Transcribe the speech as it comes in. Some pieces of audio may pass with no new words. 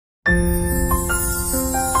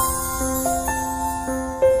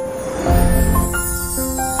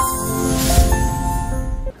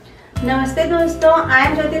नमस्ते दोस्तों, I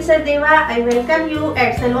am Jyoti Sachdeva. I welcome you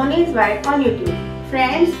at Saloni's White on YouTube.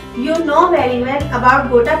 Friends, you know very well about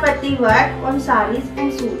Gota patti work on sarees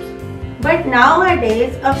and suits. But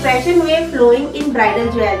nowadays, a fashion wave flowing in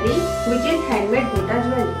bridal jewelry, which is handmade Gota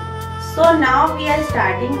jewelry. So now we are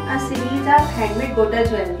starting a series of handmade Gota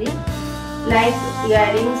jewelry like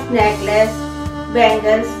earrings, necklace,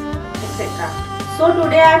 bangles, etc. So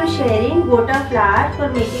today I am sharing Gota flower for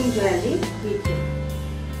making jewelry with you.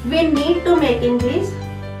 We need to making this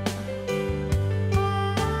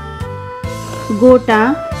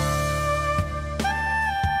Gota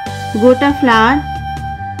flower,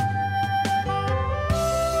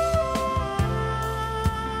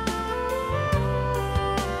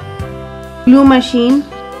 glue machine,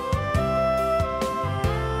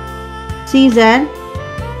 scissor,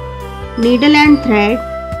 needle and thread,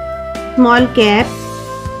 small cap,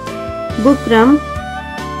 bukram,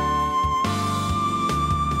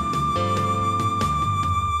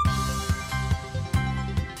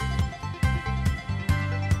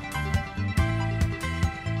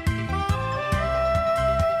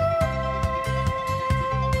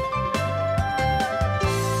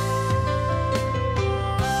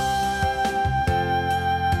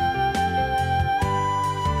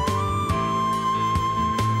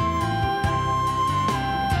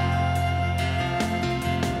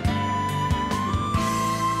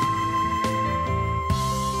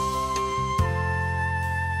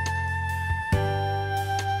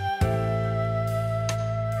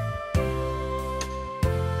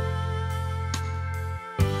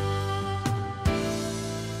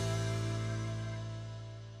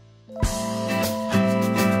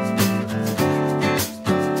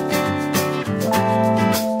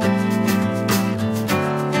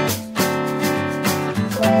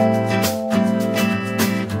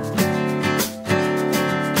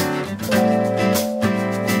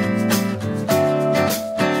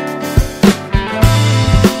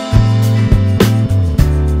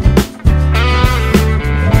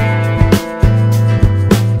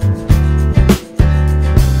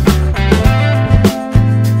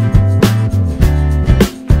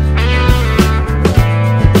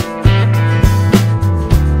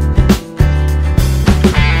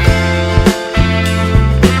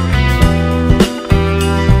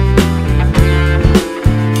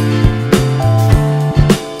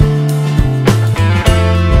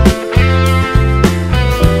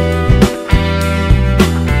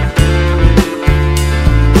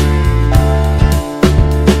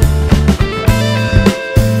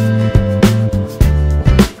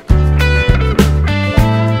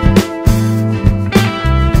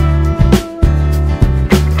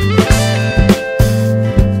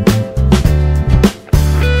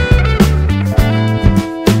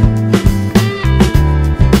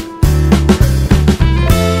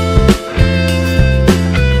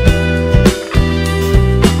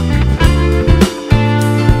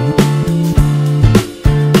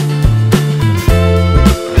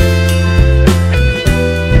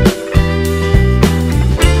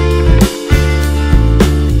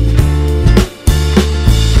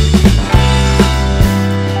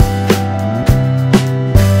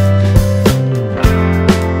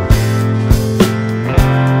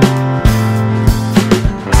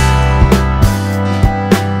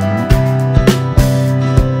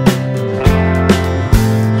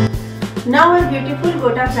 Now a beautiful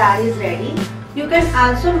Gota flower is ready. You can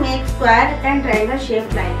also make square and triangle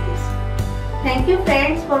shape like this. Thank you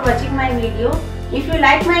friends for watching my video. If you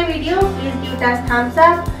like my video, please give it a thumbs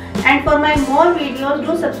up, and for my more videos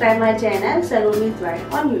do subscribe my channel Saloni's White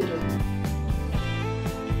on YouTube.